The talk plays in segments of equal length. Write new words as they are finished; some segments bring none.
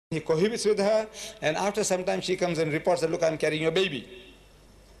He cohabits with her, and after some time she comes and reports that, look, I'm carrying your baby.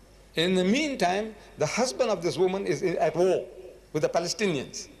 In the meantime, the husband of this woman is at war with the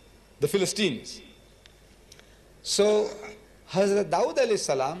Palestinians, the Philistines. So Hazrat Dawood alayhi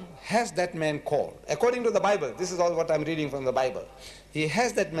salam has that man called, according to the Bible, this is all what I'm reading from the Bible. He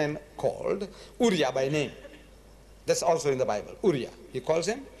has that man called Uriah by name. That's also in the Bible, Uriah. He calls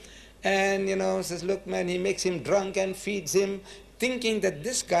him and, says, look, man, he makes him drunk and feeds him, thinking that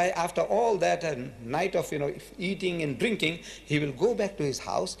this guy, after all that night of, eating and drinking, he will go back to his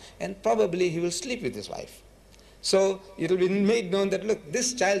house and probably he will sleep with his wife. So it will be made known that, look,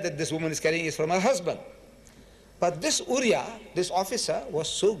 this child that this woman is carrying is from her husband. But this Uriah, this officer, was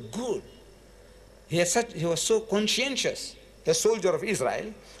so good. He was so conscientious, a soldier of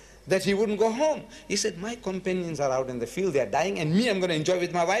Israel, that he wouldn't go home. He said, my companions are out in the field, they are dying, and me, I'm going to enjoy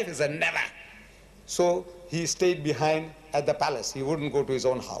with my wife. He said, never. So he stayed behind at the palace. He wouldn't go to his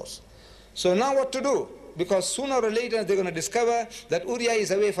own house. So now what to do? Because sooner or later they're going to discover that Uriah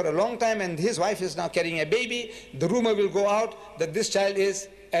is away for a long time and his wife is now carrying a baby. The rumor will go out that this child is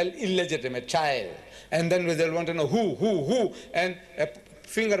an illegitimate child. And then they'll want to know who. And a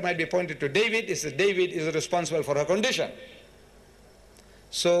finger might be pointed to David. It says David is responsible for her condition.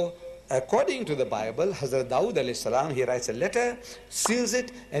 So according to the Bible, Hazrat Dawood alayhi salam, he writes a letter, seals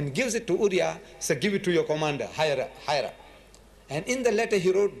it, and gives it to Uriah. Says, give it to your commander, higher up. And in the letter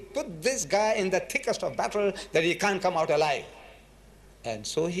he wrote, put this guy in the thickest of battle that he can't come out alive. And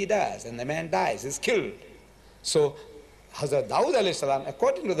so he does, and the man dies, he's killed. So Hazrat Dawood alayhi salam,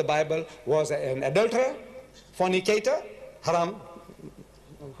 according to the Bible, was an adulterer, fornicator, haram,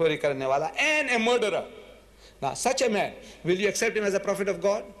 khori karne wala, and a murderer. Now such a man, will you accept him as a prophet of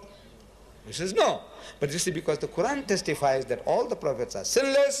God? He says no. But you see, because the Qur'an testifies that all the prophets are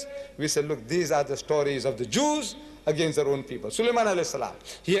sinless, we say, look, these are the stories of the Jews against their own people. Sulaiman alayhi salam,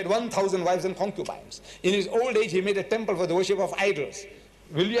 he had 1,000 wives and concubines. In his old age, he made a temple for the worship of idols.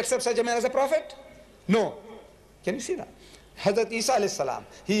 Will you accept such a man as a prophet? No. Can you see that? Hazrat Isa alayhi salam,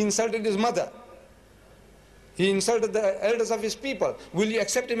 he insulted his mother. He insulted the elders of his people. Will you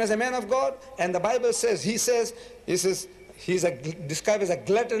accept him as a man of God? And the Bible says, he says, he's described as a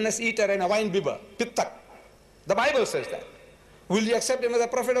gluttonous eater and a wine bibber, pittak. The Bible says that. Will you accept him as a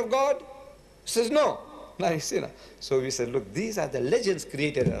prophet of God? He says no. Now you see, so we said, look, these are the legends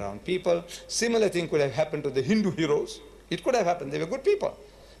created around people. Similar thing could have happened to the Hindu heroes. It could have happened. They were good people.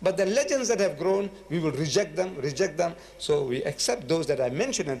 But the legends that have grown, we will reject them. So we accept those that are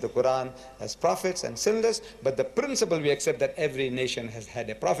mentioned in the Quran as prophets and sinless. But the principle we accept that every nation has had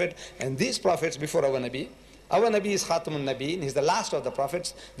a prophet. And these prophets before our Nabi is Khatamun Nabiyyin. He's the last of the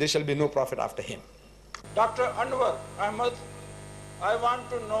prophets. There shall be no prophet after him. Dr. Anwar Ahmad, I want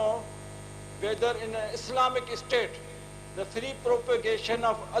to know whether in an Islamic state the free propagation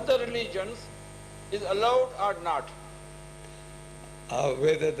of other religions is allowed or not.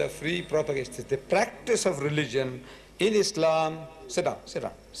 Whether the free propagation, the practice of religion in Islam, sit down.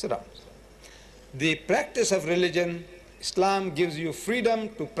 The practice of religion, Islam gives you freedom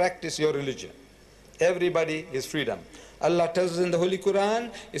to practice your religion. Everybody is freedom. Allah tells us in the Holy Quran,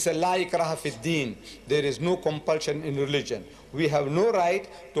 it's a la ikraha fid deen. There is no compulsion in religion. We have no right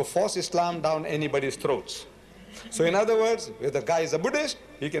to force Islam down anybody's throats. So in other words, if the guy is a Buddhist,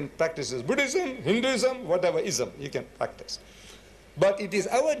 he can practice his Buddhism, Hinduism, whatever ism he can practice. But it is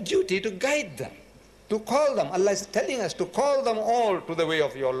our duty to guide them, to call them. Allah is telling us to call them all to the way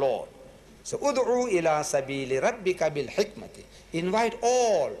of your Lord. So, ud'u ila sabili rabbika bil hikmati. Invite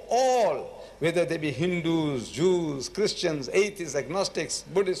all, whether they be Hindus, Jews, Christians, atheists, agnostics,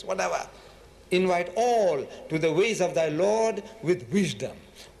 Buddhists, whatever. Invite all to the ways of thy Lord with wisdom.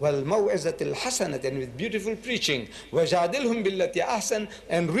 Wal maw'izatil hasanat, and with beautiful preaching. Wajadilhum billati ahsan,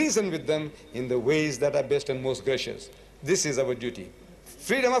 and reason with them in the ways that are best and most gracious. This is our duty.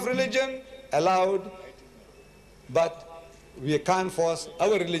 Freedom of religion allowed, but we can't force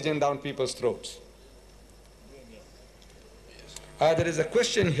our religion down people's throats. There is a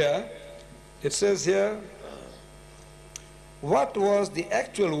question here. It says here, what was the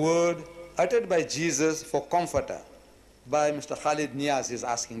actual word uttered by Jesus for comforter? By Mr. Khalid Niyaz is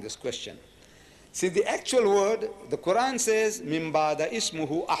asking this question. See, the actual word, the Quran says, min ba'da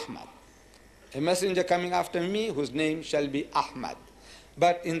ismuhu Ahmad. A messenger coming after me whose name shall be Ahmad.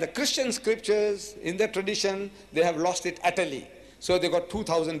 But in the Christian scriptures, in the tradition, they have lost it utterly. So they got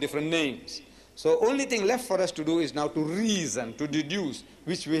 2,000 different names. So only thing left for us to do is now to reason, to deduce,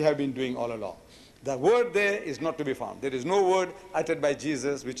 which we have been doing all along. The word there is not to be found. There is no word uttered by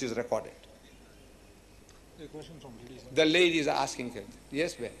Jesus which is recorded. A question from ladies. The ladies are asking him.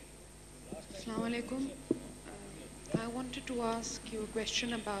 Yes, Ben. Assalamu alaikum. I wanted to ask you a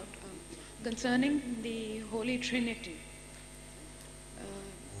question about concerning the Holy Trinity,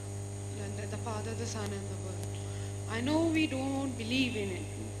 the Father, the Son, and the Word. I know we don't believe in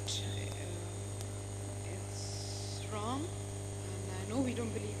it. It's wrong, and I know we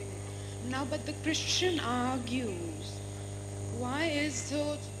don't believe in it. Now, but the Christian argues, why is it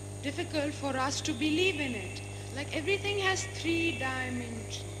so difficult for us to believe in it? Like everything has three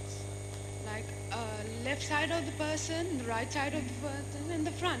dimensions. Like left side of the person, the right side of the person, and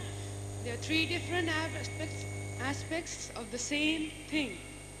the front. There are three different aspects of the same thing.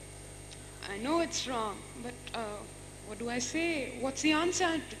 I know it's wrong, but what do I say? What's the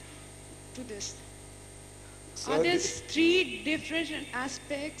answer to this? So Are there three different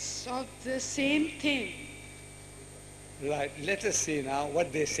aspects of the same thing? Right, let us see now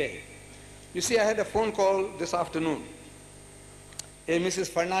what they say. You see, I had a phone call this afternoon. A Mrs.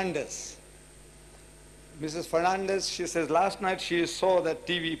 Fernandez. Mrs. Fernandez, she says, last night she saw that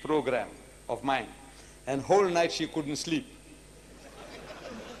TV program of mine, and whole night she couldn't sleep.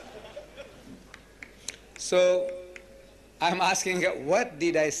 So I'm asking her, what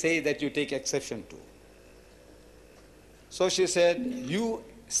did I say that you take exception to? So she said, you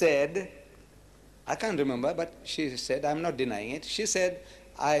said, I can't remember, but she said, I'm not denying it. She said,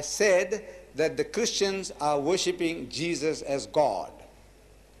 I said that the Christians are worshipping Jesus as God.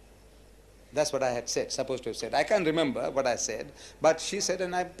 That's what I had said, supposed to have said. I can't remember what I said, but she said,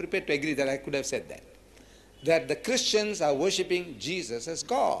 and I'm prepared to agree that I could have said that. That the Christians are worshipping Jesus as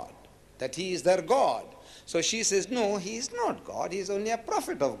God, that he is their God. So she says, no, he is not God, he is only a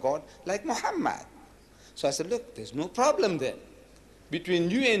prophet of God, like Muhammad. So I said, look, there's no problem then.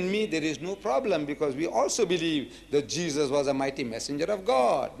 Between you and me, there is no problem, because we also believe that Jesus was a mighty messenger of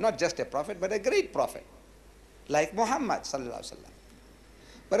God, not just a prophet, but a great prophet, like Muhammad sallallahu alaihi wasallam.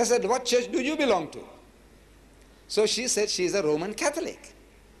 But I said, what church do you belong to? So she said she is a Roman Catholic.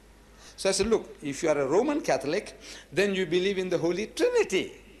 So I said, look, if you are a Roman Catholic, then you believe in the Holy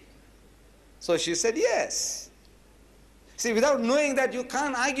Trinity. So she said, yes. See, without knowing that, you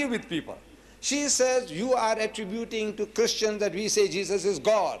can't argue with people. She says, you are attributing to Christians that we say Jesus is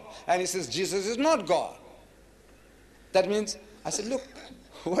God, and he says Jesus is not God. That means, I said, look,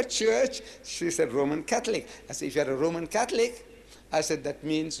 what church? She said, Roman Catholic. I said, if you are a Roman Catholic, I said, that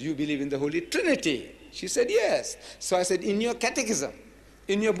means you believe in the Holy Trinity. She said, yes. So I said, in your catechism,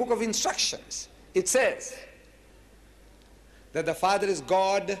 in your book of instructions, it says that the Father is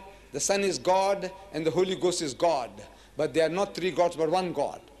God, the Son is God, and the Holy Ghost is God. But they are not three gods, but one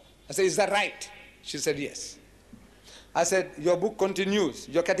God. I said, is that right? She said, yes. I said, your book continues,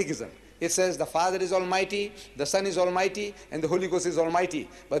 your catechism. It says the Father is Almighty, the Son is Almighty, and the Holy Ghost is Almighty.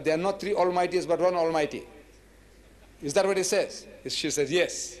 But they are not three Almighties, but one Almighty. Is that what it says? She said,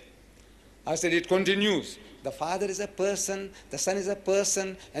 yes. I said, it continues. The Father is a person, the Son is a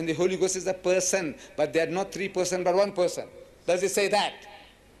person, and the Holy Ghost is a person. But they are not three persons, but one person. Does it say that?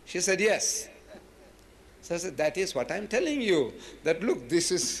 She said, yes. So I said, that is what I'm telling you. That look,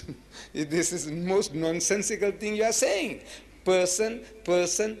 this is the most nonsensical thing you are saying. Person,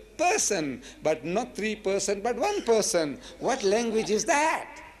 person, person. But not three persons, but one person. What language is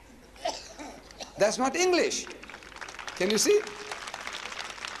that? That's not English. Can you see?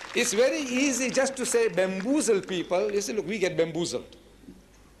 It's very easy just to say bamboozle people. You see, look, we get bamboozled.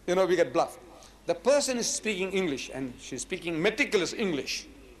 You know, we get bluffed. The person is speaking English, and she's speaking meticulous English,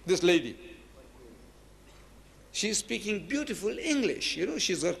 this lady. She's speaking beautiful English. You know,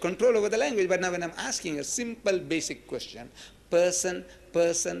 she's got control over the language. But now when I'm asking a simple, basic question, person,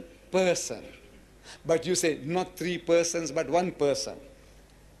 person, person. But you say, not three persons, but one person.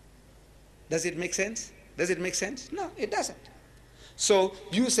 Does it make sense? Does it make sense? No, it doesn't. So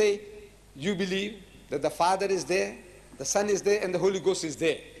you say, you believe that the Father is there, the Son is there, and the Holy Ghost is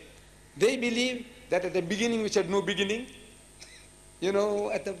there. They believe that at the beginning, which had no beginning, you know,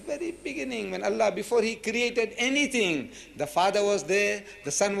 at the very beginning, when Allah, before he created anything, the Father was there,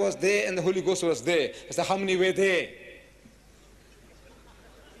 the Son was there, and the Holy Ghost was there. I said, how many were there?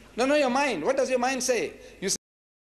 No, your mind. What does your mind say? You say